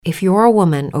If you're a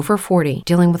woman over 40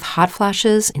 dealing with hot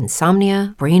flashes,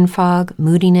 insomnia, brain fog,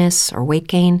 moodiness, or weight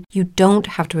gain, you don't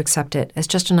have to accept it as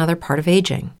just another part of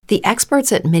aging. The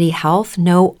experts at MIDI Health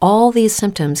know all these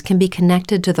symptoms can be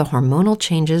connected to the hormonal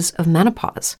changes of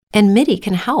menopause. And MIDI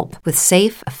can help with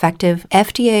safe, effective,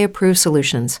 FDA-approved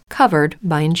solutions covered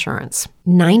by insurance.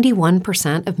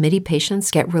 91% of MIDI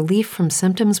patients get relief from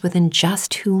symptoms within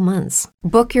just 2 months.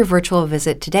 Book your virtual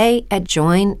visit today at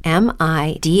joinmidi.com.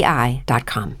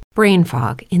 Brain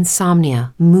fog,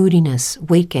 insomnia, moodiness,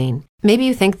 weight gain. Maybe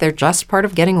you think they're just part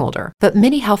of getting older, but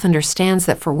MIDI Health understands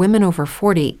that for women over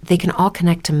 40, they can all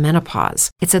connect to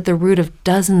menopause. It's at the root of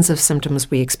dozens of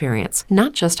symptoms we experience,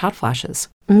 not just hot flashes.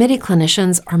 MIDI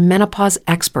clinicians are menopause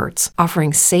experts,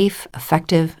 offering safe,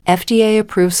 effective,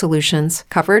 FDA-approved solutions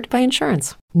covered by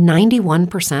insurance.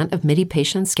 91% of MIDI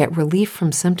patients get relief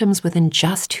from symptoms within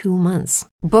just 2 months.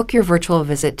 Book your virtual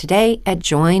visit today at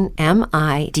joinmidi.com.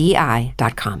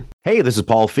 Hey, this is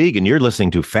Paul Feig, and you're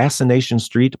listening to Fascination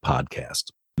Street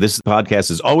podcast. This podcast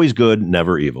is always good,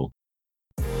 never evil.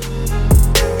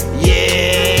 Yeah!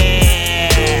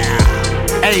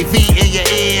 AV in your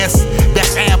ears.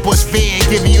 That's Ambush Being,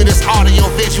 giving you this audio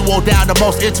visual down the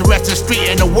most interesting street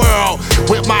in the world.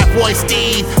 With my boy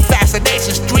Steve,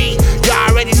 Fascination Street. You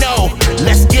already know.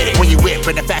 Let's get it when you whip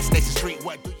in the Fascination Street.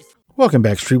 What do you... Welcome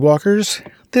back, Streetwalkers.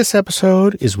 This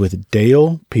episode is with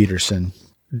Dale Peterson.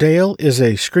 Dale is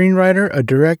a screenwriter, a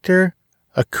director,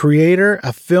 a creator,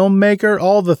 a filmmaker,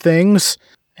 all the things.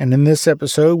 And in this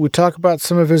episode, we talk about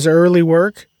some of his early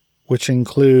work, which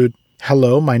include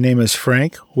Hello, My Name is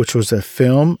Frank, which was a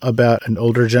film about an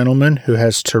older gentleman who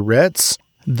has Tourette's.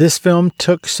 This film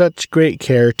took such great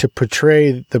care to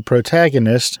portray the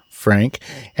protagonist, Frank,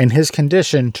 and his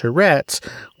condition, Tourette's,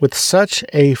 with such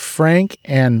a frank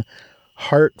and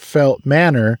heartfelt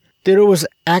manner that it was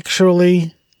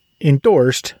actually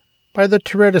endorsed by the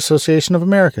Tourette Association of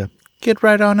America. Get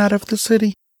right on out of the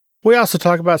city. We also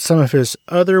talk about some of his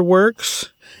other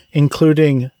works,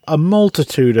 including a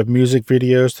multitude of music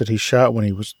videos that he shot when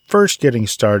he was first getting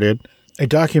started, a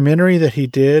documentary that he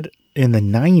did in the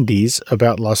 90s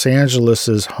about Los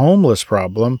Angeles's homeless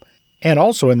problem, and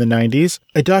also in the 90s,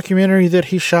 a documentary that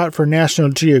he shot for National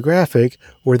Geographic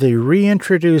where they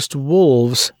reintroduced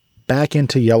wolves back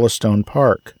into Yellowstone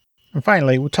Park. And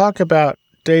finally, we'll talk about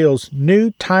Dale's new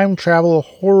time travel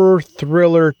horror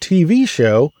thriller TV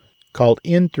show called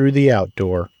In Through the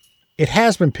Outdoor. It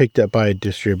has been picked up by a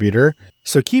distributor,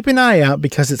 so keep an eye out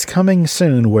because it's coming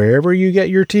soon wherever you get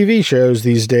your TV shows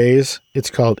these days.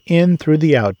 It's called In Through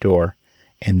the Outdoor.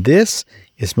 And this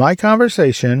is my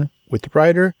conversation with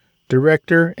writer,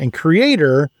 director, and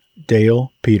creator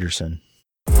Dale Peterson.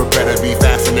 Prepare to be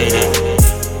fascinated.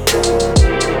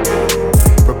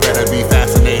 Prepare to be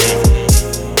fascinated.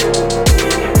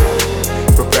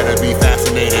 Prepare to be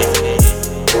fascinated.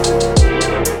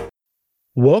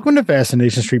 Welcome to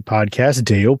Fascination Street Podcast,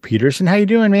 Dale Peterson. How you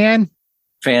doing, man?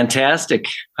 Fantastic.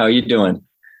 How you doing?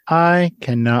 I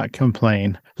cannot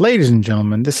complain. Ladies and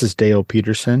gentlemen, this is Dale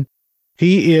Peterson.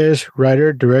 He is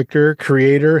writer, director,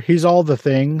 creator. He's all the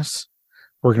things.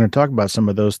 We're going to talk about some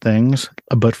of those things.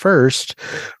 But first,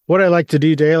 what I like to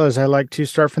do, Dale, is I like to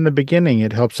start from the beginning.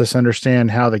 It helps us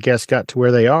understand how the guests got to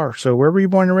where they are. So where were you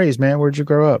born and raised, man? Where'd you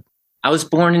grow up? I was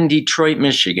born in Detroit,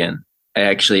 Michigan.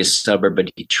 Actually a suburb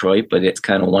of Detroit, but it's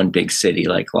kind of one big city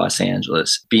like Los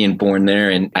Angeles. Being born there,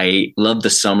 and I loved the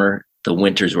summer. The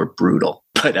winters were brutal,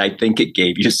 but I think it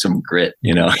gave you some grit,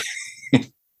 you know.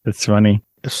 That's funny.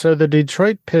 So the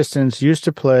Detroit Pistons used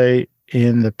to play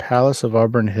in the Palace of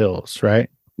Auburn Hills, right?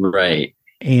 Right.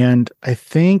 And I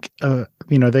think,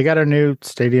 they got a new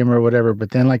stadium or whatever,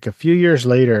 but then like a few years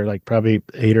later, like probably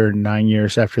 8 or 9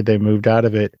 years after they moved out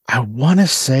of it, I want to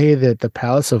say that the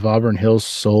Palace of Auburn Hills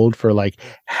sold for like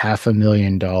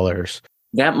 $500,000.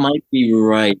 That might be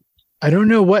right. I don't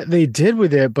know what they did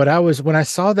with it, but when I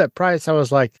saw that price, I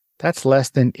was like, that's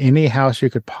less than any house you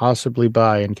could possibly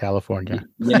buy in California.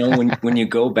 You know, when you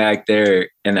go back there,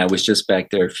 and I was just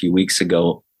back there a few weeks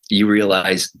ago, you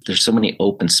realize there's so many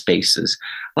open spaces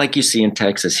like you see in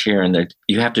Texas here, and that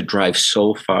you have to drive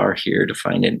so far here to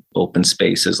find open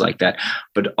spaces like that.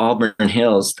 But Auburn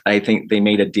Hills, I think they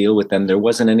made a deal with them. There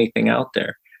wasn't anything out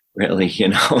there really, you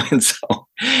know, and so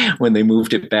when they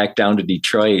moved it back down to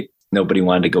Detroit, nobody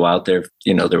wanted to go out there.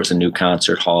 You know, there was a new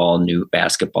concert hall, new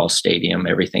basketball stadium,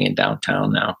 everything in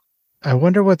downtown now. I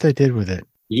wonder what they did with it.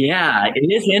 Yeah,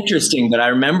 it is interesting, but I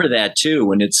remember that too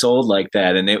when it sold like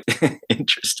that, and it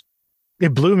interesting.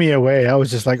 It blew me away. I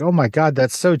was just like, oh my God,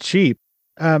 that's so cheap.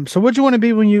 So what'd you want to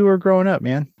be when you were growing up,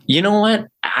 man? You know what?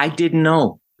 I didn't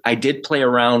know. I did play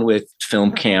around with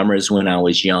film cameras when I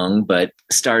was young, but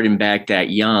starting back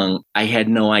that young, I had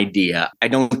no idea. I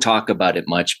don't talk about it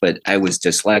much, but I was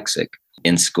dyslexic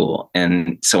in school.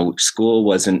 And so school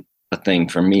wasn't a thing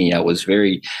for me. I was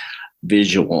very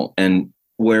visual. And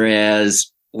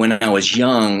whereas when I was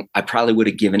young, I probably would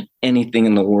have given anything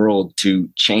in the world to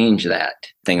change that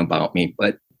thing about me.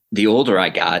 But the older I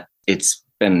got, it's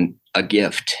been a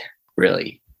gift,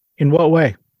 really. In what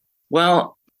way?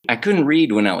 Well, I couldn't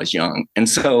read when I was young. And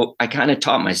so I kind of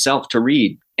taught myself to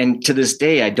read. And to this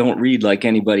day, I don't read like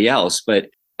anybody else, but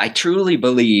I truly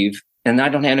believe, and I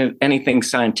don't have anything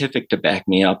scientific to back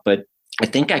me up, but I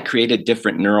think I created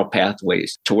different neural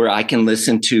pathways to where I can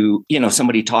listen to,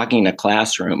 somebody talking in a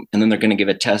classroom, and then they're going to give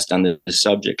a test on the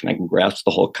subject, and I can grasp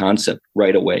the whole concept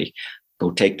right away, go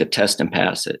take the test and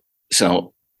pass it.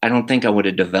 So I don't think I would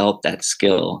have developed that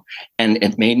skill. And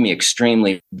it made me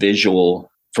extremely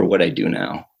visual for what I do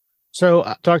now. So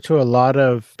I talked to a lot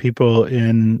of people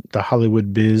in the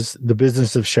Hollywood the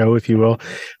business of show, if you will,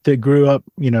 that grew up,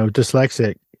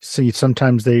 dyslexic. See,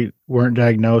 sometimes they weren't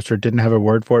diagnosed or didn't have a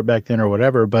word for it back then or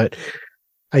whatever. But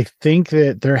I think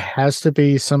that there has to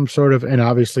be some sort of, and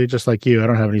obviously just like you, I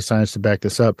don't have any science to back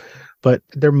this up, but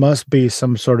there must be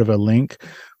some sort of a link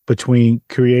between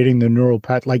creating the neural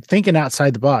path, like thinking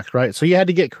outside the box, right? So you had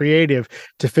to get creative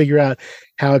to figure out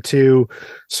how to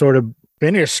sort of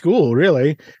finish school,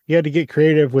 really. You had to get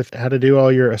creative with how to do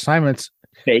all your assignments.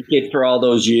 Fake it for all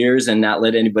those years and not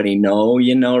let anybody know,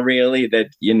 really that,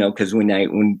 because when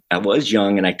I was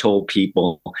young and I told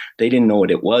people, they didn't know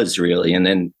what it was really. And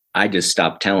then I just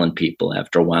stopped telling people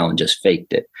after a while and just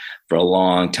faked it for a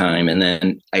long time. And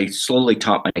then I slowly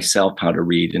taught myself how to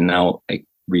read. And now I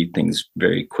read things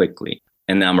very quickly.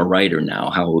 And I'm a writer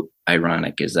now. How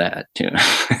ironic is that, too?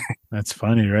 That's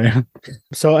funny, right?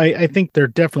 So I think there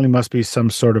definitely must be some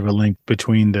sort of a link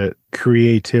between the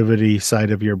creativity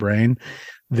side of your brain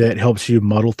that helps you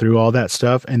muddle through all that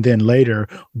stuff. And then later,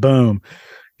 boom,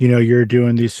 you're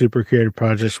doing these super creative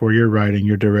projects where you're writing,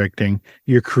 you're directing,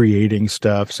 you're creating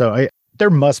stuff. So there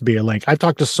must be a link. I've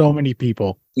talked to so many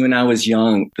people. When I was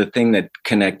young, the thing that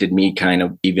connected me kind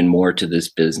of even more to this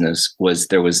business was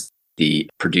there was the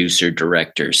producer,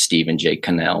 director, Stephen J.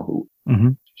 Cannell, who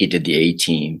he did the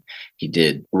A-Team. He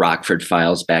did Rockford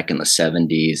Files back in the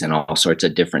 70s and all sorts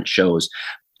of different shows.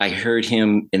 I heard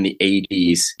him in the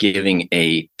 80s giving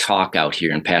a talk out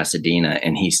here in Pasadena,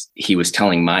 and he was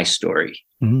telling my story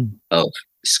of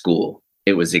school.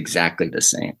 It was exactly the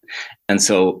same. And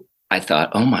so I thought,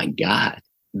 oh my God,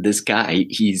 this guy,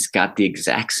 he's got the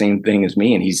exact same thing as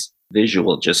me, and he's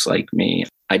visual just like me.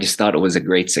 I just thought it was a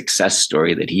great success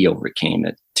story that he overcame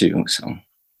it too. So.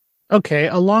 Okay,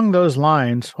 along those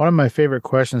lines, one of my favorite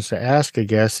questions to ask, I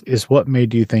guess, is what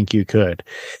made you think you could?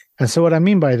 And so what I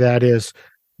mean by that is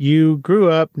you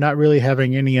grew up not really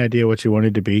having any idea what you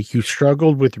wanted to be. You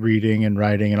struggled with reading and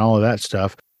writing and all of that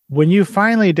stuff. When you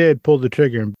finally did pull the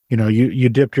trigger, you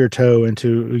dipped your toe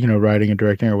into, writing and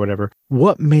directing or whatever,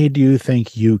 what made you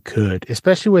think you could,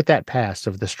 especially with that past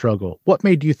of the struggle? What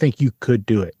made you think you could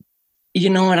do it? You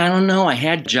know what? I don't know. I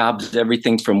had jobs,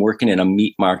 everything from working in a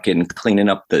meat market and cleaning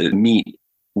up the meat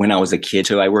when I was a kid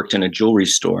to I worked in a jewelry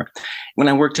store. When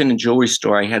I worked in a jewelry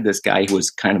store, I had this guy who was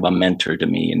kind of a mentor to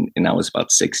me, and I was about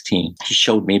 16. He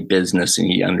showed me business and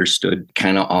he understood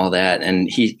kind of all that. And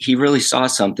he really saw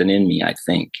something in me, I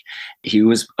think. He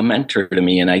was a mentor to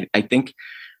me. And I think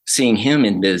seeing him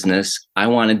in business, I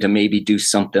wanted to maybe do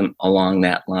something along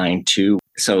that line too.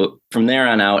 So from there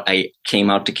on out, I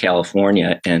came out to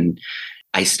California and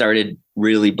I started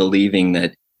really believing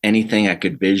that anything I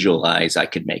could visualize, I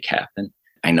could make happen.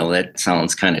 I know that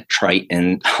sounds kind of trite,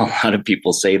 and a lot of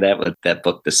people say that with that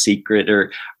book, The Secret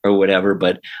or whatever,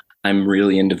 but I'm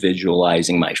really into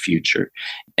visualizing my future.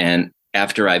 And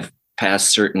after I've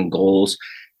passed certain goals, it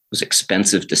was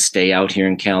expensive to stay out here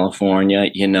in California,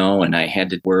 and I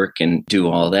had to work and do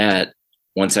all that.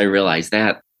 Once I realized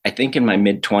that, I think in my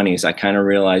mid-20s, I kind of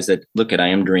realized that, look, I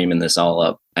am dreaming this all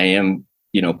up. I am,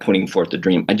 putting forth a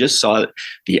dream. I just saw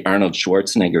the Arnold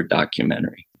Schwarzenegger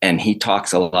documentary, and he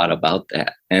talks a lot about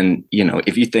that. And,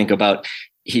 if you think about,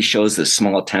 he shows the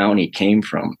small town he came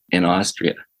from in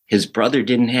Austria. His brother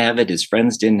didn't have it. His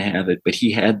friends didn't have it, but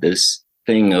he had this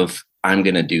thing of, I'm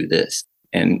going to do this.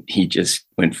 And he just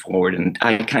went forward. And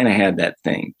I kind of had that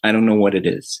thing. I don't know what it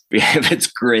is. If it's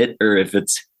grit or if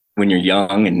it's when you're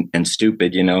young and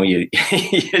stupid, you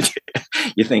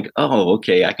you think, oh,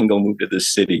 okay, I can go move to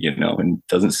this city, and it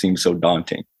doesn't seem so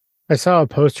daunting. I saw a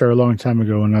poster a long time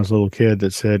ago when I was a little kid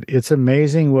that said, it's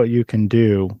amazing what you can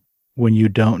do when you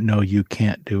don't know you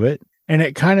can't do it. And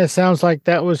it kind of sounds like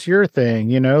that was your thing,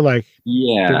 like there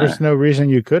Yeah. was no reason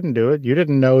you couldn't do it. You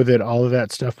didn't know that all of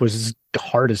that stuff was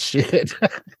hard as shit.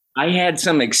 I had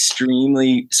some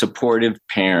extremely supportive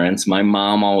parents. My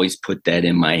mom always put that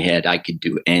in my head. I could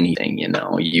do anything,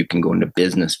 you can go into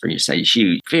business for yourself. She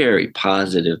was very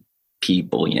positive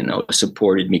people,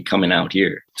 supported me coming out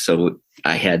here. So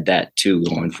I had that too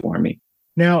going for me.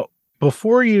 Now,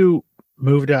 before you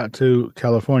moved out to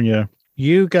California,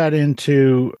 you got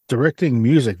into directing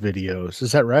music videos.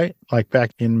 Is that right? Like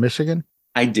back in Michigan?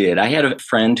 I did. I had a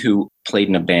friend who played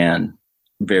in a band,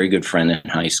 very good friend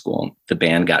in high school. The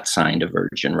band got signed to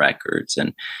Virgin Records,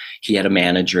 and he had a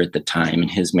manager at the time, and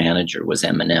his manager was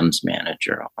Eminem's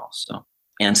manager also,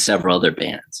 and several other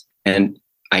bands. And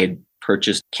I had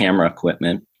purchased camera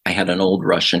equipment. I had an old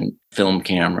Russian film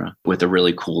camera with a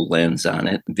really cool lens on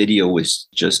it. Video was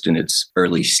just in its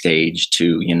early stage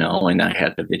too, and I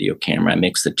had the video camera. I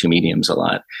mixed the two mediums a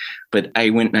lot. But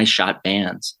I went and I shot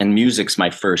bands. And music's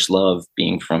my first love,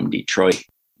 being from Detroit.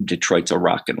 Detroit's a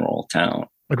rock and roll town.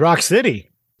 Like Rock City.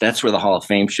 That's where the Hall of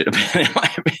Fame should have been, in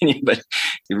my opinion. But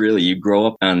really, you grow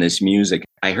up on this music.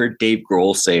 I heard Dave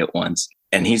Grohl say it once,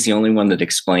 and he's the only one that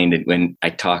explained it when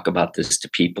I talk about this to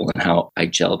people and how I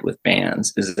gelled with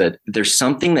bands, is that there's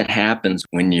something that happens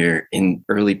when you're in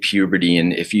early puberty.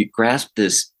 And if you grasp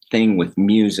this thing with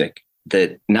music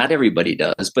that not everybody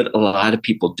does, but a lot of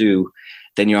people do,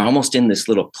 then you're almost in this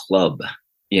little club,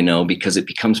 because it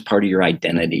becomes part of your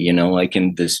identity, like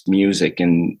in this music.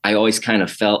 And I always kind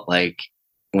of felt like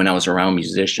when I was around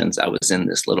musicians, I was in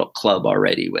this little club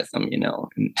already with them,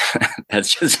 and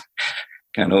that's just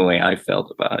kind of the way I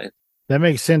felt about it. That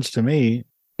makes sense to me.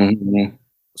 Mm-hmm.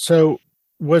 So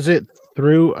was it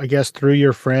through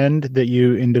your friend that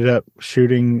you ended up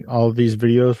shooting all of these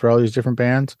videos for all these different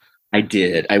bands? I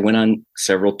did. I went on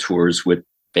several tours with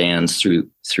bands through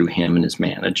him and his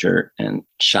manager, and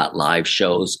shot live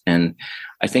shows. And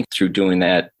I think through doing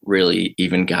that, really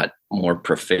even got more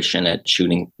proficient at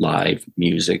shooting live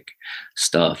music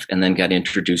stuff, and then got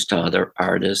introduced to other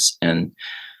artists and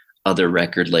other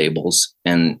record labels.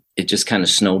 And it just kind of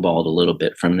snowballed a little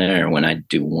bit from there. When I'd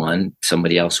do one,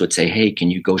 somebody else would say, hey, can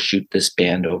you go shoot this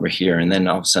band over here? And then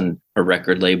all of a sudden, a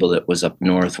record label that was up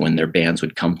north, when their bands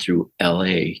would come through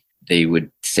LA, they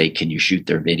would say, can you shoot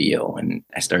their video? And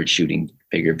I started shooting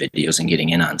bigger videos and getting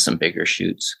in on some bigger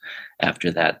shoots.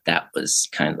 After that, that was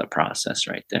kind of the process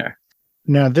right there.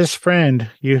 Now, this friend,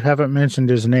 you haven't mentioned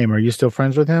his name. Are you still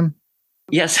friends with him?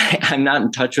 Yes, I'm not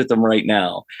in touch with him right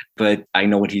now, but I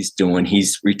know what he's doing.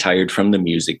 He's retired from the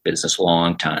music business a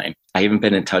long time. I haven't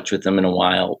been in touch with him in a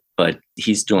while, but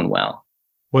he's doing well.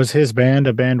 Was his band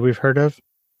a band we've heard of?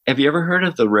 Have you ever heard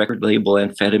of the record label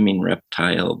Amphetamine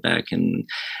Reptile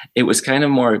it was kind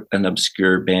of more an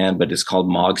obscure band, but it's called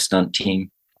Mog Stunt Team?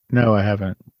 No, I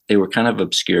haven't. They were kind of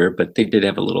obscure, but they did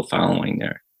have a little following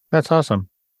there. That's awesome.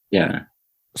 Yeah.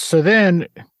 So then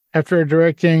after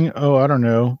directing, I don't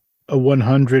know,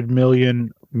 100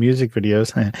 million music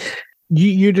videos,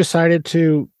 you decided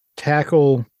to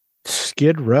tackle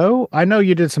Skid Row? I know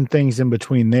you did some things in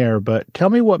between there, but tell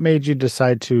me what made you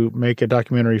decide to make a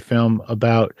documentary film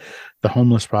about the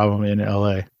homeless problem in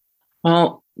LA?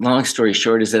 Well, long story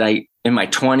short is that in my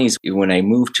 20s, when I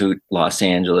moved to Los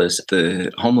Angeles,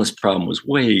 the homeless problem was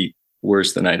way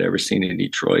worse than I'd ever seen in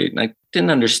Detroit. And I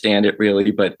didn't understand it really,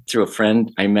 but through a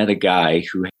friend, I met a guy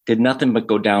who did nothing but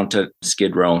go down to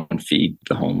Skid Row and feed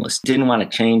the homeless. Didn't want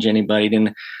to change anybody.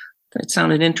 That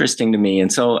sounded interesting to me.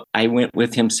 And so I went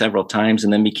with him several times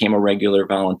and then became a regular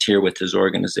volunteer with his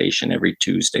organization every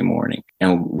Tuesday morning.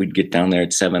 And we'd get down there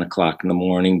at 7:00 in the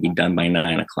morning, be done by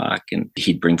 9:00, and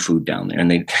he'd bring food down there. And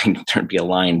there'd be a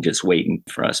line just waiting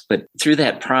for us. But through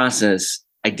that process,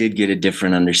 I did get a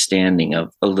different understanding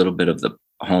of a little bit of the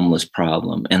homeless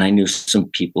problem. And I knew some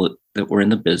people that were in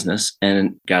the business,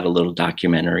 and got a little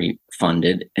documentary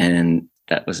funded, and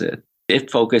that was it. It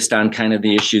focused on kind of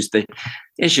the issues. The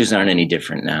issues aren't any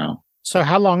different now. So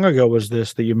how long ago was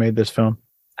this that you made this film?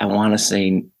 I want to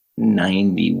say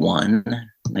 1991,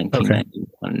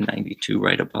 92,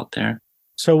 right about there.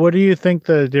 So what do you think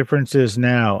the difference is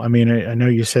now? I mean, I know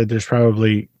you said there's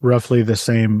probably roughly the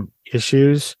same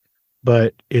issues,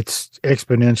 but it's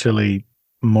exponentially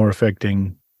more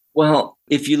affecting. Well,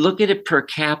 if you look at it per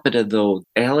capita, though,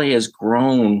 LA has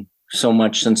grown so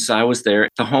much since I was there.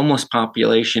 The homeless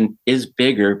population is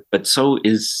bigger, but so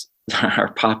is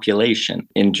our population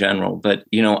in general. But,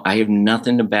 I have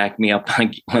nothing to back me up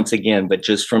on, once again, but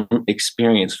just from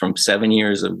experience from 7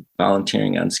 years of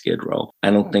volunteering on Skid Row,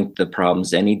 I don't think the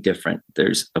problem's any different.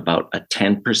 There's about a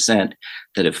 10%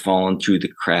 that have fallen through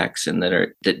the cracks and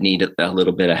that need a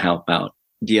little bit of help out.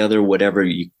 The other, whatever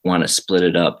you want to split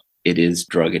it up, it is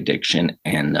drug addiction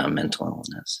and mental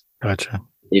illness. Gotcha.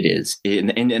 It is.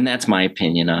 And that's my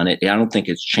opinion on it. I don't think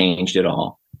it's changed at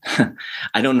all.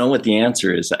 I don't know what the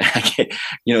answer is.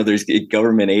 There's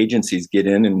government agencies get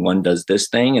in and one does this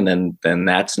thing and then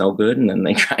that's no good. And then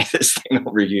they try this thing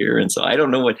over here. And so I don't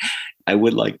know I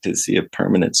would like to see a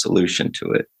permanent solution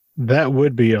to it. That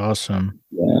would be awesome.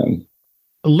 Yeah.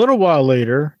 A little while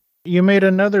later, you made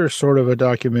another sort of a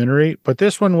documentary, but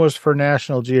this one was for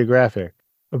National Geographic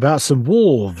about some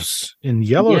wolves in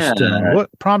Yellowstone. Yeah. What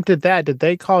prompted that? Did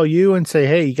they call you and say,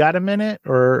 hey, you got a minute?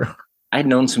 Or I'd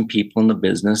known some people in the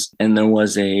business, and there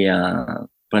was a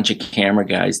bunch of camera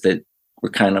guys that were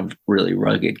kind of really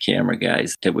rugged camera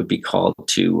guys that would be called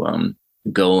to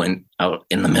go and out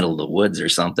in the middle of the woods or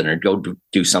something, or go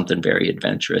do something very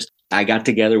adventurous. I got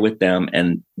together with them,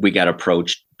 and we got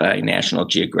approached by National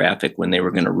Geographic when they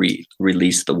were going to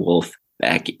release the wolf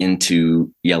back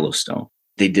into Yellowstone.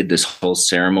 They did this whole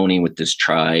ceremony with this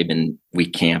tribe, and we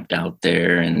camped out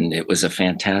there, and it was a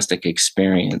fantastic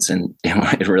experience. And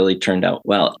it really turned out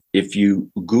well. If you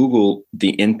Google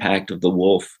the impact of the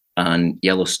wolf on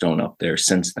Yellowstone up there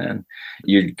since then,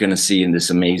 you're going to see in this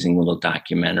amazing little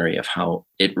documentary of how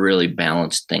it really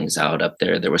balanced things out up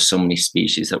there. There were so many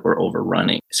species that were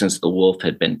overrunning since the wolf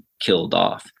had been killed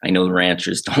off. I know the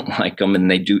ranchers don't like them,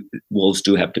 and wolves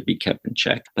do have to be kept in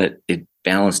check, but it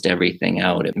balanced everything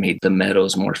out. It made the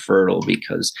meadows more fertile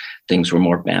because things were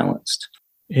more balanced.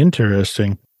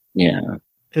 Interesting. Yeah.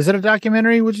 Is it a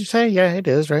documentary, would you say? Yeah, it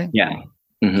is, right? Yeah.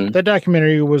 Mm-hmm. That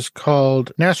documentary was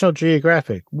called National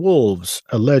Geographic, Wolves,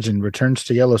 A Legend Returns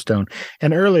to Yellowstone.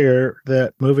 And earlier,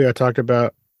 that movie I talked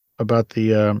about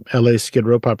the LA Skid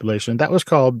Row population, that was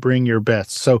called Bring Your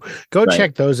Best. So go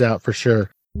check those out for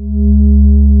sure.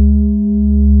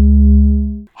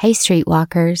 Hey,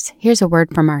 Streetwalkers, here's a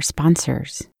word from our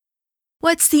sponsors.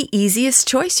 What's the easiest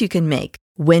choice you can make?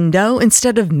 Window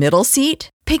instead of middle seat?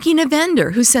 Picking a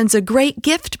vendor who sends a great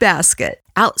gift basket?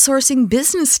 Outsourcing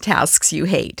business tasks you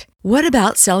hate? What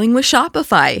about selling with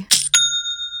Shopify?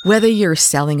 Whether you're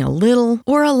selling a little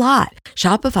or a lot,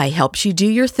 Shopify helps you do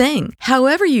your thing,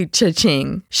 however you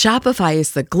cha-ching. Shopify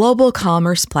is the global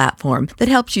commerce platform that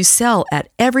helps you sell at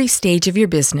every stage of your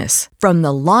business. From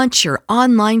the launch your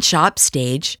online shop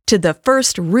stage to the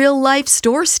first real-life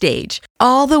store stage,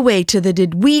 all the way to the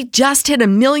did we just hit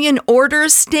 1 million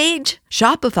orders stage.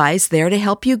 Shopify's there to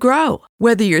help you grow.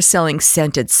 Whether you're selling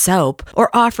scented soap or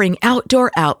offering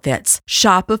outdoor outfits,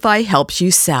 Shopify helps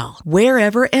you sell.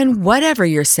 Wherever and whatever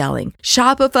you're selling,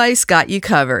 Shopify's got you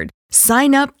covered.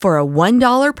 Sign up for a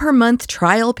 $1 per month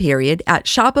trial period at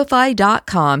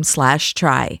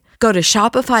shopify.com/try. Go to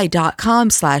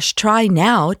shopify.com/try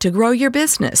now to grow your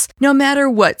business, no matter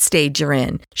what stage you're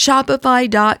in.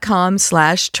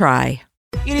 Shopify.com/try.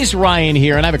 It is Ryan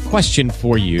here, and I have a question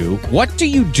for you. What do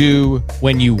you do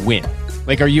when you win?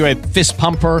 Like, are you a fist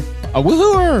pumper, a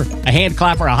woohooer, a hand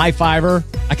clapper, a high fiver?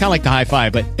 I kind of like the high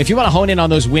five, but if you want to hone in on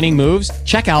those winning moves,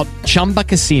 check out Chumba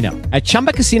Casino. At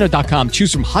ChumbaCasino.com,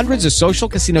 choose from hundreds of social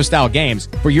casino-style games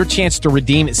for your chance to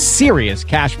redeem serious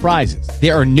cash prizes.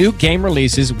 There are new game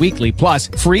releases weekly, plus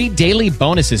free daily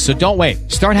bonuses, so don't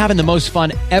wait. Start having the most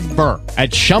fun ever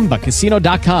at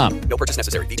ChumbaCasino.com. No purchase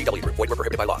necessary. VGW Group. Void where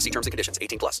prohibited by law. See terms and conditions.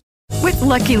 18+. With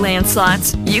Lucky Land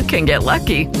Slots, you can get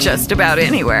lucky just about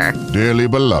anywhere. Dearly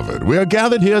beloved, we are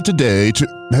gathered here today to...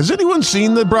 Has anyone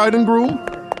seen the bride and groom?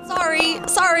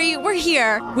 Sorry, we're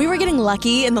here. We were getting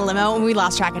lucky in the limo and we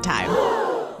lost track of time.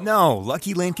 No,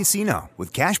 Lucky Land Casino,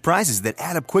 with cash prizes that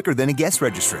add up quicker than a guest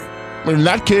registry. In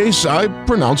that case, I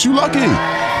pronounce you lucky.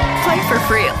 Play for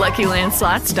free at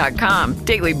LuckyLandSlots.com.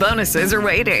 Daily bonuses are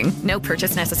waiting. No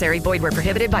purchase necessary. Void where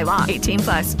prohibited by law.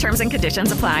 18+. Terms and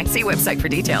conditions apply. See website for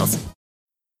details.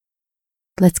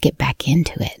 Let's get back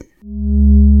into it.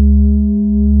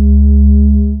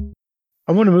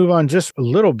 I want to move on just a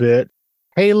little bit.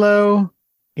 Halo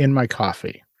in my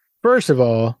coffee. First of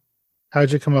all,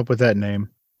 how'd you come up with that name?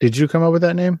 Did you come up with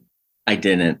that name? I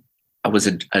didn't. I was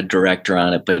a director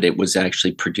on it, but it was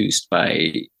actually produced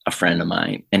by a friend of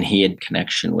mine, and he had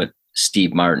connection with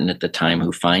Steve Martin at the time,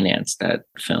 who financed that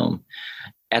film.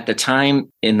 At the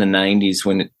time in the 90s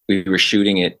when we were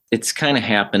shooting it, it's kind of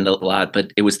happened a lot,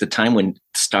 but it was the time when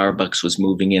Starbucks was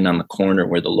moving in on the corner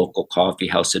where the local coffee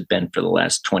house had been for the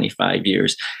last 25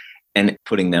 years. And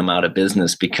putting them out of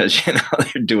business because,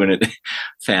 they're doing it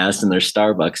fast and there's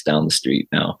Starbucks down the street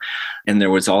now. And there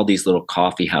was all these little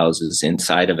coffee houses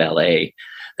inside of LA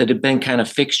that had been kind of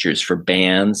fixtures for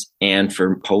bands and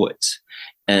for poets.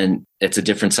 And it's a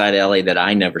different side of LA that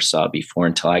I never saw before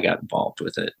until I got involved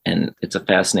with it. And it's a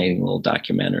fascinating little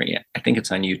documentary. I think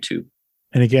it's on YouTube.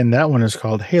 And again, that one is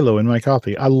called Halo in My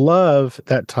Coffee. I love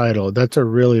that title. That's a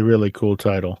really, really cool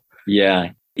title.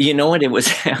 Yeah. You know what? It was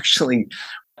actually,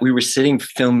 we were sitting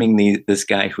filming this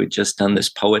guy who had just done this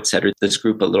poets at, or this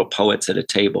group of little poets at a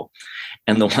table.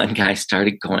 And the one guy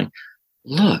started going,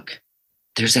 look,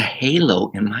 there's a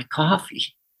halo in my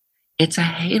coffee. It's a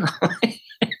halo.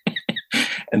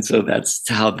 And so that's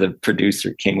how the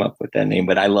producer came up with that name.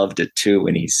 But I loved it too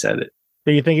when he said it.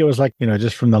 Do you think it was like,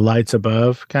 just from the lights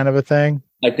above kind of a thing?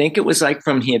 I think it was like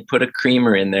he had put a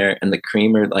creamer in there and the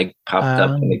creamer like popped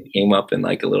up and it came up in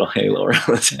like a little halo around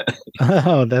the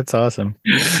Oh, that's awesome.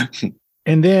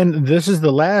 And then this is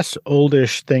the last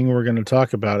oldish thing we're going to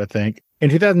talk about, I think. In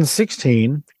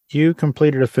 2016, you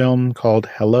completed a film called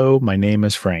Hello, My Name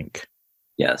is Frank.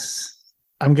 Yes.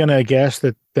 I'm going to guess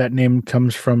that name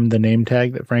comes from the name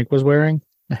tag that Frank was wearing.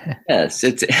 Yes,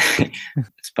 it's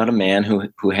about a man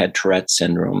who had Tourette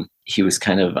Syndrome. He was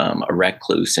kind of a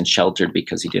recluse and sheltered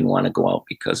because he didn't want to go out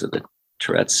because of the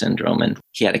Tourette Syndrome. And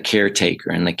he had a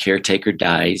caretaker, and the caretaker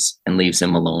dies and leaves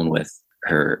him alone with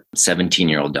her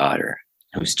 17-year-old daughter,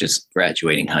 who's just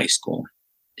graduating high school.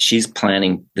 She's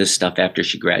planning this stuff after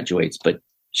she graduates, but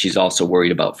she's also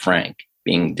worried about Frank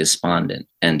being despondent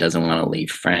and doesn't want to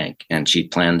leave Frank. And she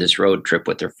planned this road trip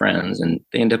with her friends, and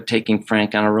they end up taking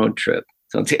Frank on a road trip.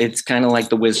 So it's kind of like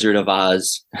the Wizard of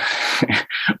Oz,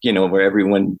 where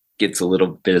everyone gets a little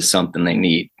bit of something they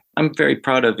need. I'm very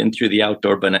proud of In Through the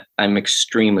Outdoor, but I'm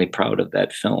extremely proud of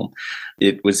that film.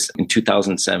 It was in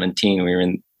 2017, we were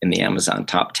in the Amazon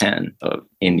top 10 of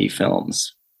indie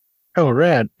films. Oh,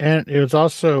 rad. And it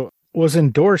was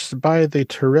endorsed by the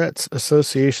Tourette's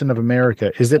Association of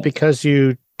America. Is it because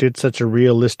you did such a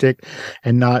realistic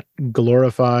and not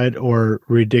glorified or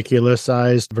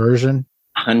ridiculousized version?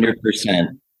 100%.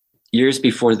 Years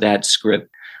before that script,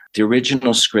 the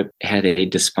original script had a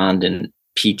despondent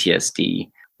PTSD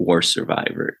war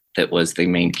survivor that was the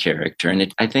main character.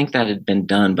 And I think that had been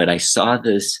done, but I saw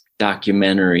this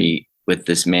documentary with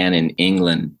this man in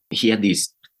England. He had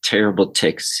these terrible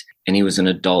tics and he was an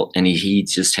adult and he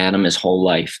just had them his whole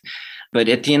life. But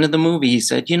at the end of the movie, he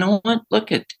said, you know what? Look,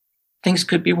 things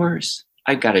could be worse.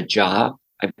 I've got a job.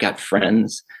 I've got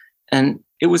friends. And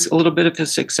it was a little bit of a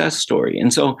success story.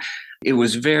 And so it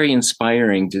was very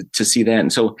inspiring to see that.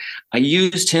 And so I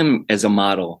used him as a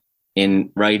model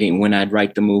in writing. When I'd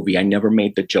write the movie, I never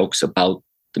made the jokes about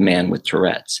the man with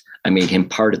Tourette's. I made him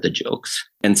part of the jokes.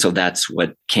 And so that's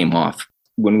what came off.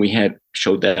 When we had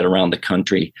showed that around the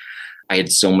country, I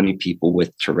had so many people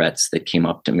with Tourette's that came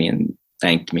up to me and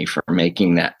thanked me for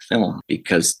making that film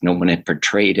because no one had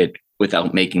portrayed it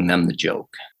without making them the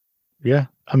joke. Yeah.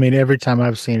 I mean, every time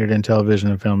I've seen it in television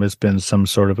and film, it's been some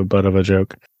sort of a butt of a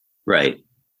joke. Right.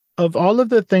 Of all of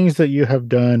the things that you have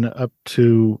done up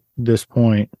to this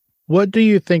point, what do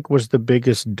you think was the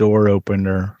biggest door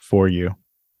opener for you?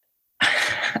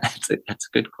 That's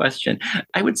a good question.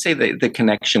 I would say the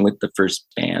connection with the first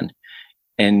band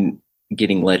and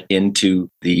getting let into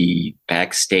the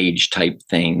backstage type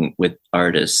thing with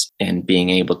artists and being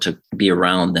able to be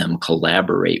around them,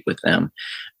 collaborate with them,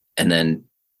 and then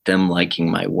them liking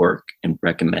my work and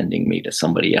recommending me to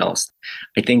somebody else.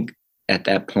 I think at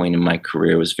that point in my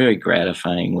career, it was very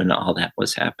gratifying when all that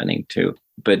was happening too.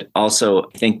 But also,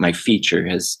 I think my feature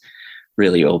has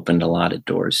really opened a lot of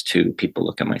doors too. People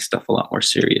look at my stuff a lot more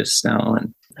serious now.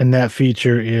 And that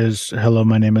feature is Hello,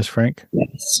 My Name is Frank?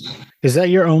 Yes. Is that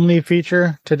your only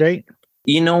feature to date?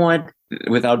 You know what?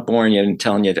 Without boring you and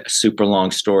telling you a super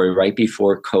long story, right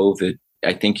before COVID,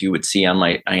 I think you would see on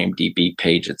my IMDb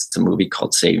page, it's a movie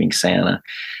called Saving Santa.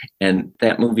 And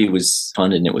that movie was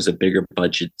fun, and it was a bigger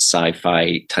budget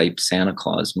sci-fi type Santa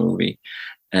Claus movie.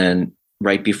 And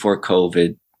right before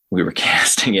COVID, we were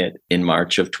casting it in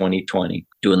March of 2020,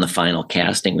 doing the final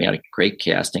casting. We had a great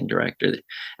casting director,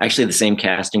 actually the same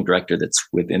casting director that's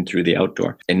with In Through the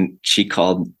Outdoor. And she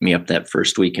called me up that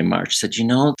first week in March, said,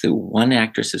 the one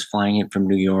actress is flying in from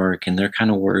New York and they're kind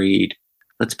of worried.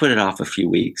 Let's put it off a few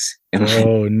weeks. And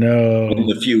oh, no. And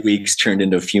the few weeks turned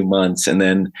into a few months. And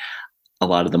then a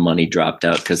lot of the money dropped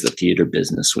out because the theater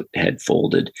business had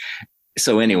folded.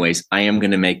 So anyways, I am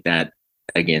going to make that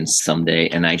again someday.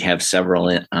 And I have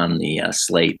several on the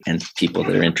slate and people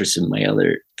that are interested in my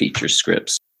other feature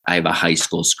scripts. I have a high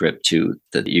school script too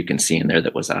that you can see in there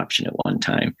that was option at one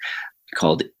time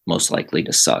called Most Likely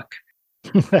to Suck.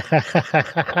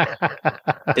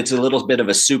 It's a little bit of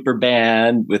a super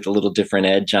bad with a little different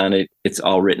edge on it. It's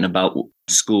all written about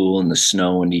school and the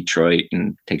snow in Detroit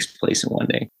and takes place in one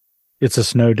day. It's a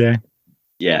snow day.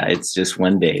 Yeah, it's just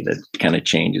one day that kind of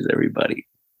changes everybody.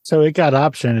 So it got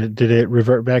optioned. Did it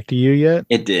revert back to you yet?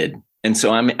 It did. And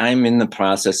so I'm in the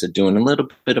process of doing a little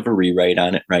bit of a rewrite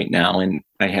on it right now. And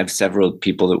I have several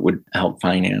people that would help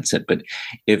finance it. But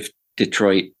if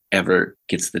Detroit ever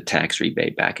gets the tax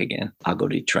rebate back again, I'll go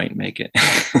to Detroit and make it.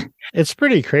 It's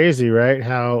pretty crazy, right?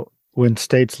 How when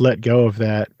states let go of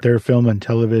that, their film and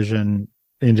television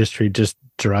industry just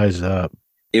dries up.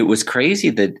 It was crazy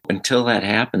that until that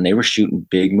happened, they were shooting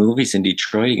big movies in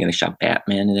Detroit. And they shot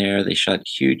Batman there. They shot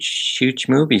huge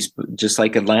movies, just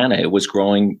like Atlanta. It was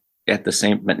growing at the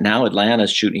same, but now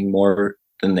Atlanta's shooting more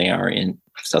than they are in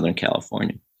Southern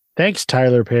California. Thanks,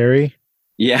 Tyler Perry.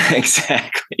 Yeah,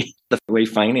 exactly. The way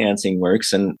financing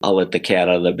works, and I'll let the cat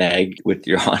out of the bag with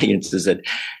your audience, is that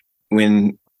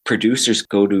when producers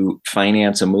go to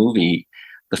finance a movie,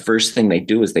 the first thing they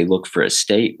do is they look for a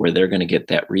state where they're going to get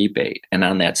that rebate. And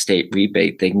on that state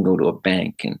rebate, they can go to a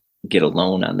bank and get a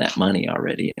loan on that money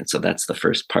already. And so that's the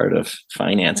first part of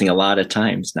financing a lot of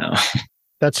times now.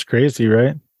 That's crazy,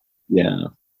 right? Yeah.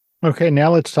 Okay,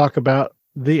 now let's talk about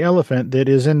the elephant that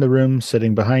is in the room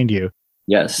sitting behind you.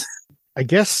 Yes. I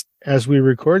guess as we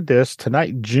record this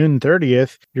tonight, June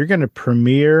 30th, you're going to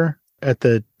premiere at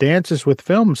the Dances with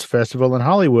Films Festival in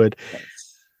Hollywood,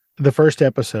 the first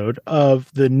episode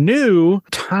of the new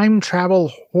time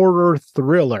travel horror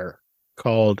thriller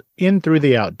called In Through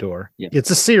the Outdoor. Yeah. It's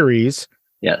a series.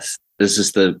 Yes. This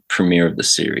is the premiere of the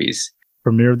series.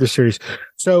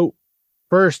 So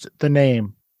first, the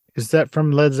name. Is that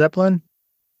from Led Zeppelin?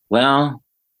 Well,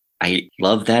 I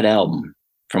love that album.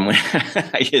 From when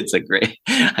it's a great,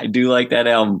 I do like that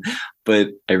album,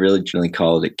 but I really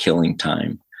called it Killing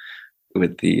Time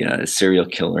with the serial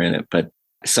killer in it. But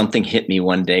something hit me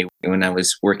one day when I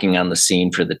was working on the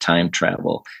scene for the time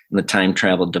travel, and the time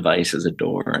travel device is a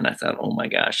door. And I thought, oh my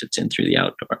gosh, it's In Through the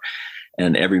Outdoor.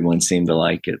 And everyone seemed to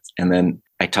like it. And then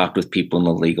I talked with people in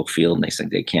the legal field and they said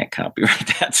they can't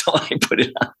copyright that. So I put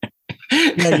it on.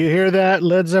 Yeah, you hear that,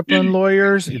 Led Zeppelin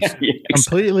lawyers? It's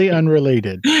completely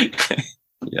unrelated.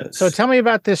 Yes. So tell me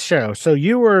about this show. So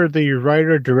you were the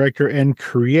writer, director, and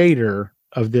creator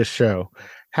of this show.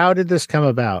 How did this come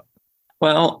about?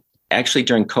 Well, actually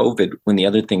during COVID, when the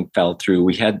other thing fell through,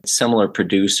 we had similar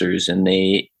producers and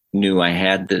they knew I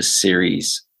had this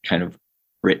series kind of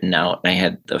written out. I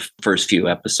had the first few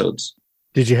episodes.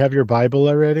 Did you have your Bible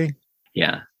already?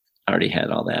 Yeah, I already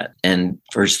had all that. And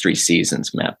first 3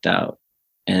 seasons mapped out.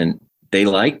 And they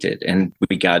liked it. And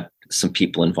we got some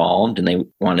people involved and they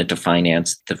wanted to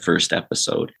finance the first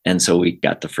episode. And so we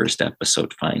got the first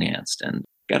episode financed and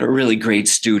got a really great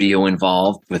studio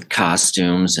involved with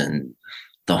costumes and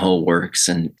the whole works.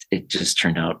 And it just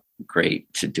turned out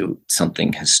great to do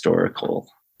something historical,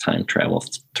 time travel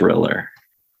thriller.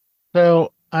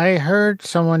 So I heard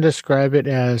someone describe it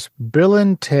as Bill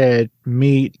and Ted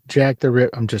meet Jack the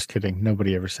Ripper. I'm just kidding.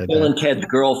 Nobody ever said Bill that. and Ted's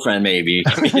girlfriend, maybe.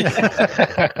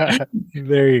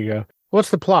 There you go. What's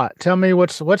the plot? Tell me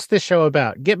what's this show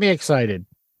about? Get me excited.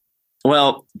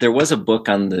 Well, there was a book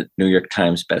on the New York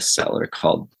Times bestseller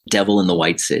called Devil in the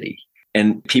White City.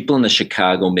 And people in the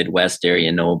Chicago Midwest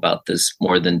area know about this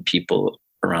more than people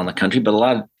around the country. But a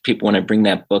lot of people, when I bring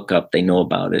that book up, they know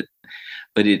about it.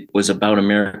 But it was about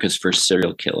America's first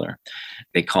serial killer.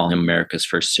 They call him America's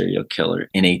first serial killer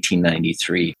in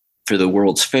 1893. For the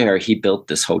World's Fair, he built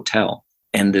this hotel.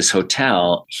 And this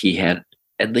hotel, he had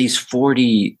at least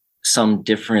 40 some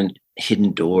different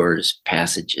hidden doors,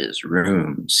 passages,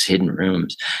 rooms, hidden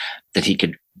rooms that he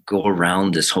could go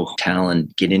around this hotel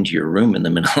and get into your room in the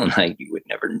middle of the night. You would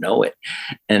never know it.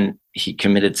 And he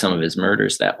committed some of his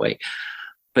murders that way.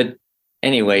 But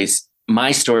anyways,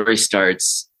 my story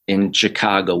starts in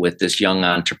Chicago with this young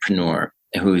entrepreneur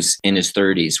who's in his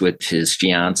 30s with his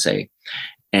fiance.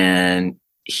 And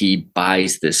he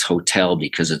buys this hotel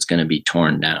because it's going to be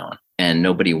torn down. And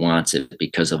nobody wants it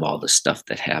because of all the stuff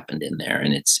that happened in there.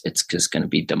 And it's just going to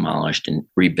be demolished and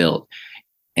rebuilt.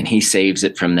 And he saves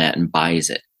it from that and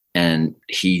buys it. And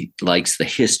he likes the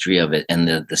history of it and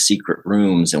the secret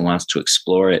rooms and wants to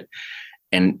explore it.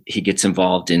 And he gets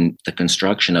involved in the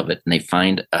construction of it. And they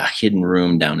find a hidden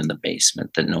room down in the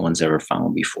basement that no one's ever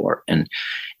found before. And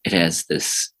it has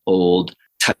this old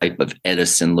type of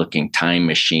Edison-looking time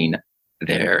machine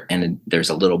there, and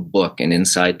there's a little book, and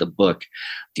inside the book,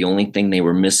 the only thing they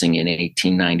were missing in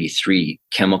 1893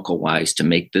 chemical wise to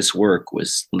make this work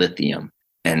was lithium.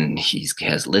 And he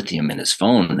has lithium in his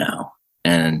phone now,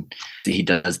 and he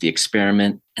does the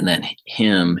experiment, and then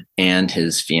him and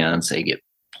his fiance get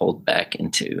pulled back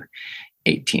into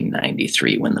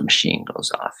 1893 when the machine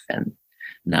goes off, and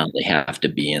now they have to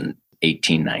be in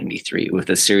 1893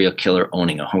 with a serial killer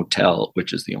owning a hotel,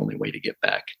 which is the only way to get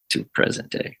back to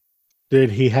present day.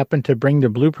 Did he happen to bring the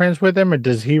blueprints with him, or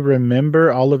does he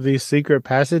remember all of these secret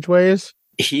passageways?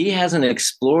 He hasn't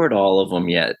explored all of them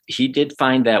yet. He did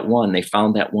find that one. They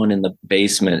found that one in the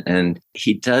basement, and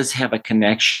he does have a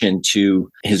connection to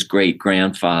his great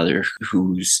grandfather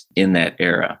who's in that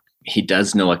era. He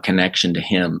does know a connection to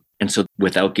him. And so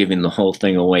without giving the whole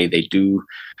thing away, they do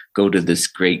go to this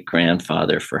great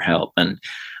grandfather for help. And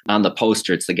on the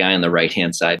poster, it's the guy on the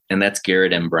right-hand side, and that's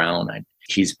Garrett M. Brown.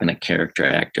 He's been a character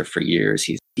actor for years.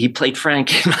 He played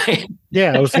Frank.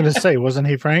 Yeah, I was going to say, wasn't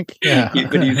he Frank? Yeah.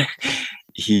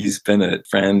 He's been a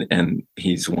friend, and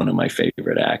he's one of my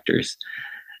favorite actors.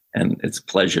 And it's a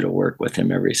pleasure to work with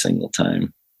him every single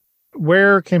time.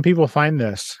 Where can people find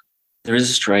this? There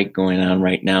is a strike going on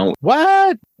right now.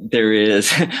 What? There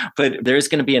is, but there's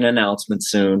going to be an announcement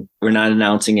soon. We're not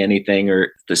announcing anything,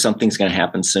 or something's going to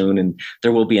happen soon, and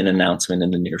there will be an announcement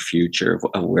in the near future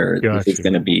of where it's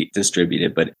going to be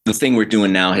distributed. But the thing we're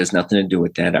doing now has nothing to do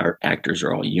with that. Our actors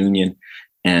are all union,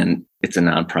 and it's a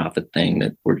nonprofit thing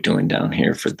that we're doing down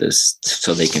here for this,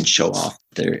 so they can show off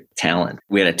their talent.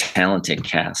 We had a talented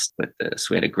cast with this.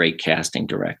 We had a great casting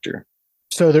director.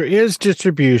 So there is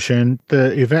distribution.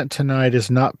 The event tonight is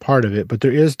not part of it, but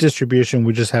there is distribution.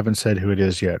 We just haven't said who it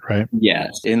is yet, right?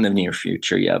 Yes, in the near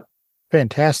future, yep.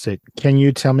 Fantastic. Can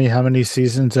you tell me how many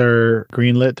seasons are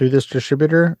greenlit through this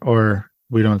distributor, or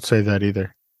we don't say that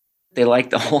either? They like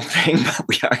the whole thing, but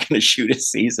we are going to shoot a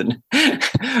season.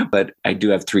 But I do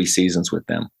have 3 seasons with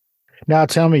them. Now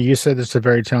tell me, you said it's a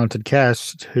very talented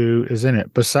cast. Who is in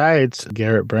it? Besides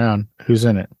Garrett Brown, who's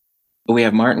in it? We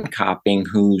have Martin Copping,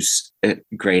 who's a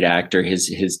great actor.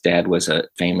 His dad was a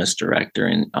famous director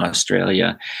in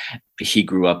Australia. He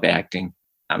grew up acting.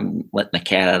 I'm letting the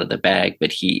cat out of the bag,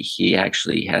 but he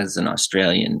actually has an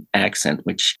Australian accent,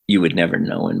 which you would never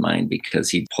know in mine because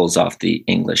he pulls off the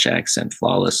English accent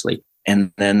flawlessly.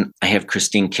 And then I have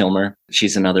Christine Kilmer.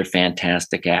 She's another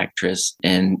fantastic actress.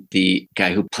 And the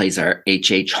guy who plays our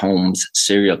H.H. Holmes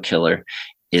serial killer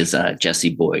is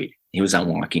Jesse Boyd. He was on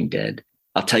Walking Dead.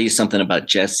 I'll tell you something about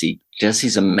Jesse.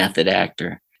 Jesse's a method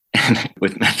actor. And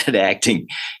with method acting,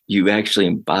 you actually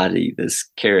embody this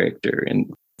character.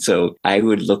 And so I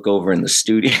would look over in the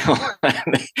studio.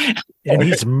 And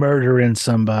he's murdering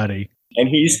somebody. And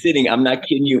he's sitting, I'm not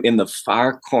kidding you, in the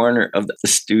far corner of the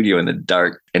studio in the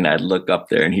dark. And I'd look up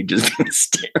there and he'd just be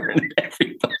staring at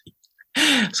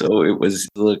everybody. So it was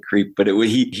a little creep, but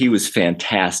he was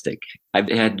fantastic. I've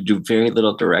had to do very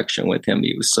little direction with him.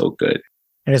 He was so good.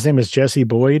 And his name is Jesse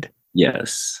Boyd?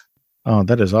 Yes. Oh,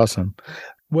 that is awesome.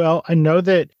 Well, I know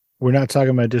that we're not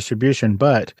talking about distribution,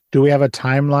 but do we have a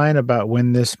timeline about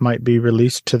when this might be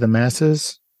released to the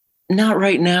masses? Not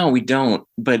right now, we don't,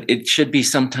 but it should be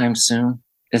sometime soon.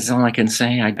 That's all I can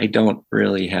say. I don't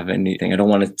really have anything. I don't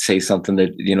want to say something that,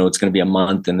 it's going to be a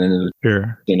month and then,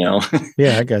 sure.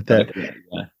 Yeah, I got that.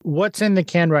 Yeah. What's in the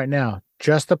can right now?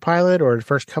 Just the pilot or the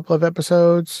first couple of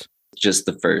episodes? Just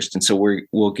the first. And so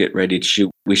we'll get ready to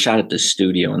shoot. We shot at the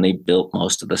studio and they built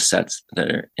most of the sets that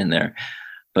are in there,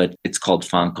 but it's called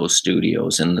Fonco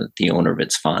Studios and the owner of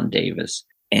it's Fawn Davis.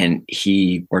 And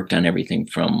he worked on everything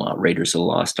from Raiders of the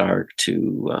Lost Ark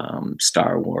to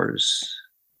Star Wars,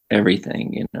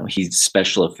 everything. He's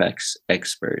special effects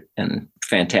expert and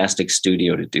fantastic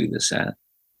studio to do this at.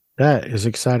 That is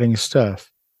exciting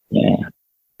stuff. Yeah.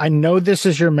 I know this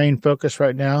is your main focus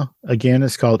right now. Again,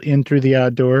 it's called In Through the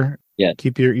Outdoor. Yeah.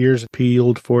 Keep your ears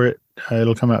peeled for it.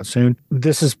 It'll come out soon.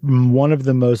 This is one of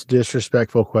the most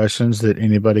disrespectful questions that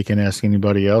anybody can ask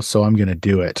anybody else, so I'm going to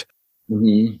do it.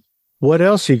 Mm-hmm. What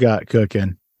else you got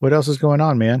cooking? What else is going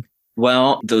on, man?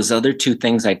 Well, those other 2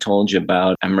 things I told you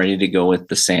about, I'm ready to go with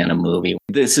the Santa movie.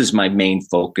 This is my main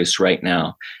focus right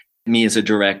now. Me as a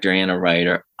director and a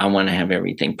writer, I want to have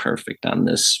everything perfect on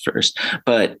this first.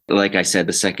 But like I said,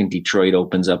 the second Detroit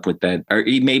opens up with that, or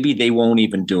maybe they won't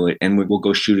even do it and we'll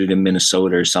go shoot it in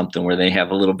Minnesota or something where they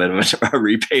have a little bit of a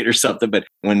rebate or something. But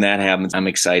when that happens, I'm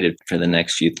excited for the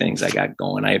next few things I got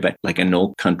going. I have like a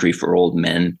No Country for Old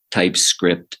Men type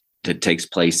script that takes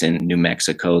place in New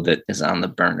Mexico that is on the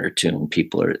burner too. And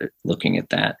people are looking at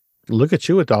that. Look at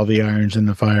you with all the irons in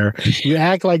the fire. You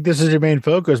act like this is your main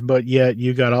focus, but yet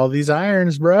you got all these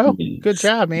irons, bro. Yes. Good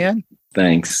job, man.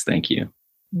 Thanks. Thank you.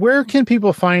 Where can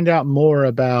people find out more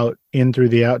about In Through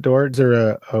the Outdoor? Is there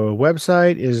a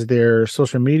website? Is there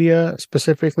social media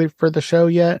specifically for the show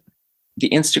yet? The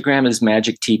Instagram is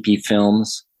Magic TP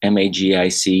Films,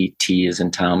 MAGIC, T as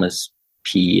in Thomas,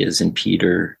 P as in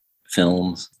Peter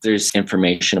Films. There's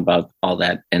information about all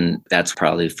that, and that's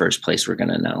probably the first place we're going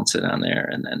to announce it on there,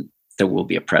 and then there will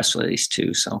be a press release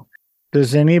too. So,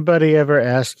 does anybody ever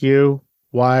ask you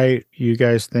why you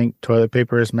guys think toilet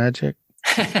paper is magic?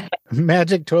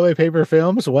 Magic toilet paper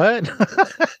films? What?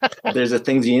 There's the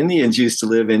things the Indians used to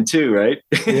live in too, right?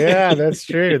 Yeah, that's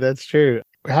true. That's true.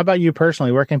 How about you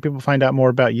personally? Where can people find out more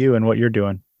about you and what you're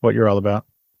doing, what you're all about?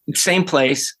 Same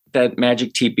place. That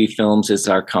Magic TP Films is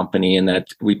our company, and that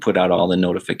we put out all the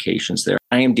notifications there.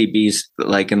 IMDb's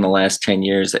like in the last 10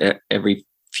 years, every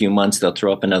few months they'll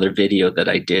throw up another video that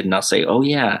I did, and I'll say, oh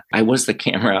yeah, I was the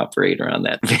camera operator on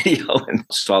that video. And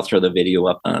so I'll throw the video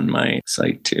up on my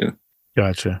site too.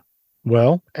 Gotcha.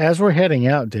 Well, as we're heading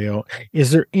out, Dale,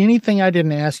 is there anything I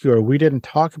didn't ask you or we didn't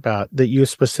talk about that you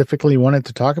specifically wanted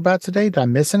to talk about today? Did I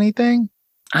miss anything?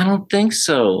 I don't think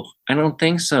so.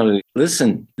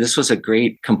 Listen, this was a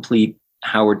great, complete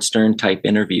Howard Stern type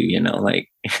interview, like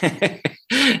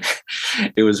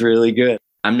it was really good.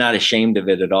 I'm not ashamed of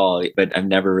it at all, but I've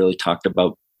never really talked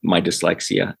about my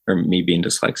dyslexia or me being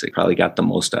dyslexic. Probably got the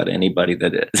most out of anybody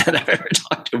that I've ever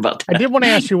talked to about that. I did want to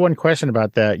ask you one question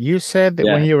about that. You said that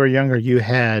when you were younger, you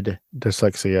had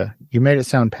dyslexia. You made it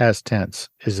sound past tense.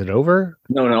 Is it over?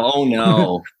 No. Oh,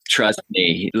 no. Trust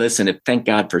me. Listen, thank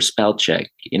God for spell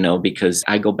check, because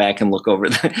I go back and look over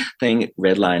the thing,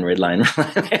 red line,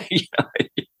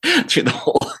 through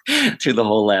the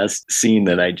whole last scene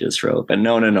that I just wrote. But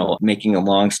no. Making a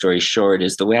long story short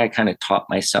is the way I kind of taught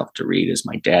myself to read is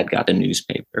my dad got a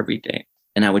newspaper every day.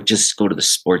 And I would just go to the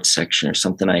sports section or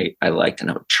something I liked, and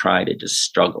I would try to just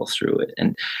struggle through it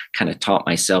and kind of taught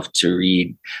myself to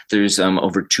read. There's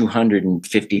over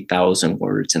 250,000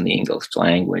 words in the English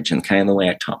language. And kind of the way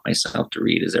I taught myself to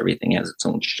read is everything has its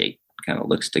own shape, kind of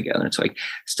looks together. And so I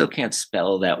still can't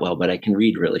spell that well, but I can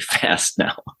read really fast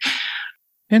now.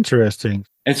 Interesting.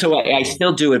 And so I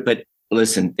still do it. But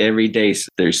listen, every day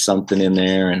there's something in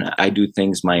there, and I do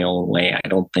things my own way. I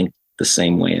don't think the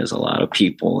same way as a lot of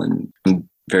people, and I'm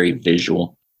very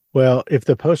visual. Well, if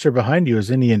the poster behind you is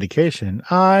any indication,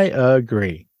 I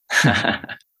agree.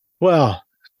 Well,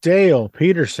 Dale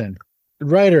Peterson,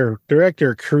 writer,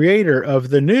 director, creator of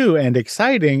the new and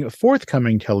exciting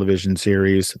forthcoming television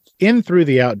series In Through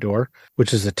the Outdoor,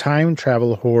 which is a time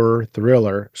travel horror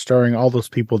thriller starring all those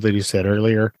people that you said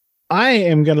earlier. I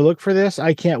am going to look for this.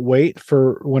 I can't wait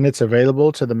for when it's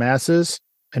available to the masses.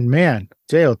 And man,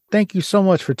 Dale, thank you so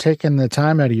much for taking the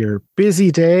time out of your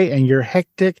busy day and your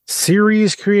hectic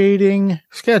series creating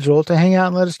schedule to hang out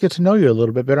and let us get to know you a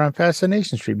little bit better on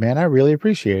Fascination Street, man. I really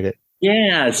appreciate it.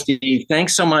 Yeah, Steve,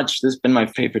 thanks so much. This has been my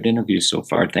favorite interview so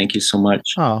far. Thank you so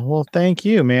much. Oh, well, thank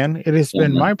you, man. It has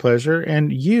been my pleasure.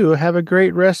 And you have a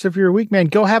great rest of your week, man.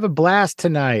 Go have a blast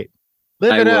tonight.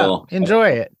 Live it up. Enjoy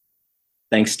it.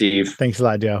 Thanks, Steve. Thanks a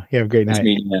lot, Dale. You have a great night. Nice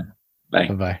meeting you. Bye.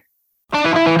 Bye-bye.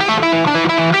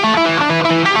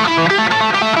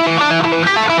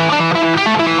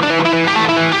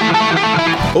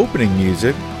 Opening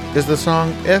music is the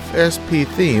song FSP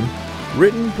Theme,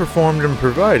 written, performed, and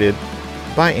provided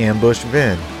by Ambush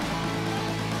Vin.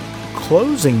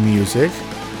 Closing music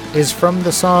is from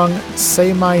the song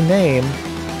Say My Name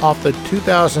off the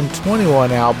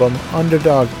 2021 album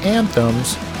Underdog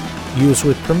Anthems, used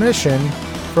with permission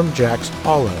from Jack's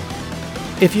Hollow.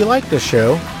 If you like the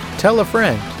show, tell a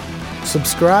friend.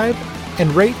 Subscribe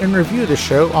and rate and review the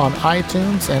show on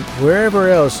iTunes and wherever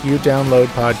else you download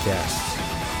podcasts.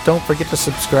 Don't forget to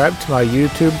subscribe to my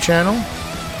YouTube channel.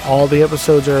 All the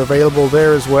episodes are available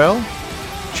there as well.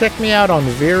 Check me out on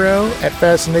Vero at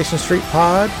Fascination Street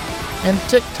Pod and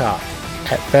TikTok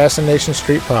at Fascination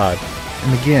Street Pod.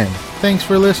 And again, thanks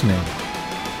for listening.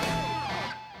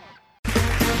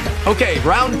 Okay,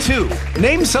 round two.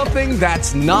 Name something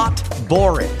that's not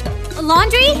boring. A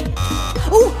laundry?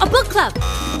 Ooh, a book club.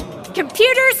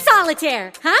 Computer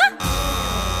solitaire, huh?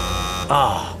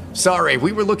 Ah, sorry,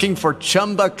 we were looking for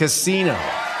Chumba Casino.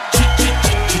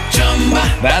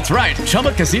 That's right,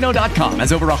 ChumbaCasino.com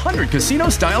has over 100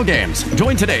 casino-style games.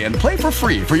 Join today and play for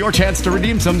free for your chance to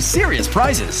redeem some serious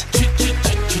prizes.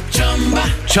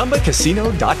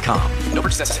 ChumbaCasino.com. No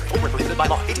purchase necessary. Void where prohibited by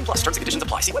law. 18+ terms and conditions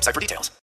apply. See website for details.